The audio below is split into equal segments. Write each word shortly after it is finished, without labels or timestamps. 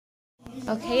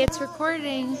Okay, it's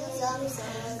recording.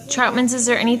 Trautman, is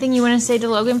there anything you want to say to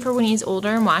Logan for when he's older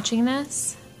and watching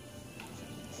this?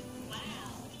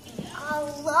 I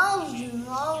love you,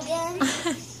 Logan.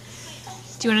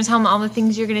 Do you want to tell him all the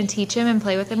things you're going to teach him and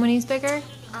play with him when he's bigger?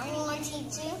 I'm going to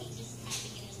teach you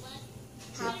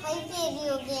how to play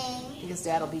video games. Because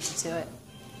Dad will beat you to it.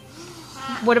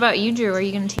 What about you, Drew? Are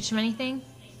you going to teach him anything?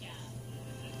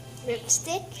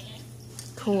 Lipstick?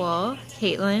 Cool.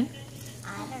 Caitlin?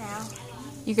 I don't know.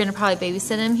 You're going to probably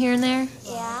babysit him here and there?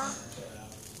 Yeah.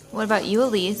 What about you,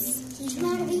 Elise? Teach him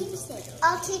how to babysit.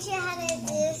 I'll teach you how to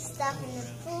do stuff in the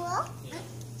pool.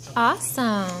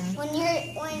 Awesome. When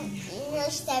you're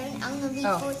 7, I'm gonna be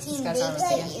 14.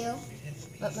 Babysit you.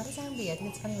 Let his arm be. I think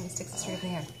it's funny when he sticks it straight up in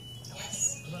the air.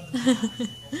 Yes.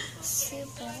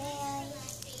 Superman.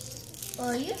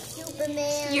 Oh, you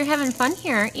Superman. You're having fun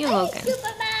here, aren't you, Logan?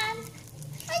 Superman.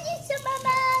 Are you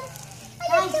Superman?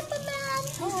 Are you Superman?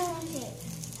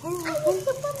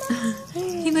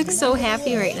 He looks so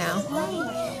happy right now.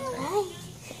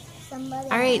 Somebody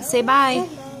All right, say bye.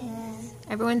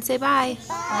 Everyone say bye.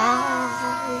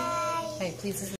 Bye. Hey, please.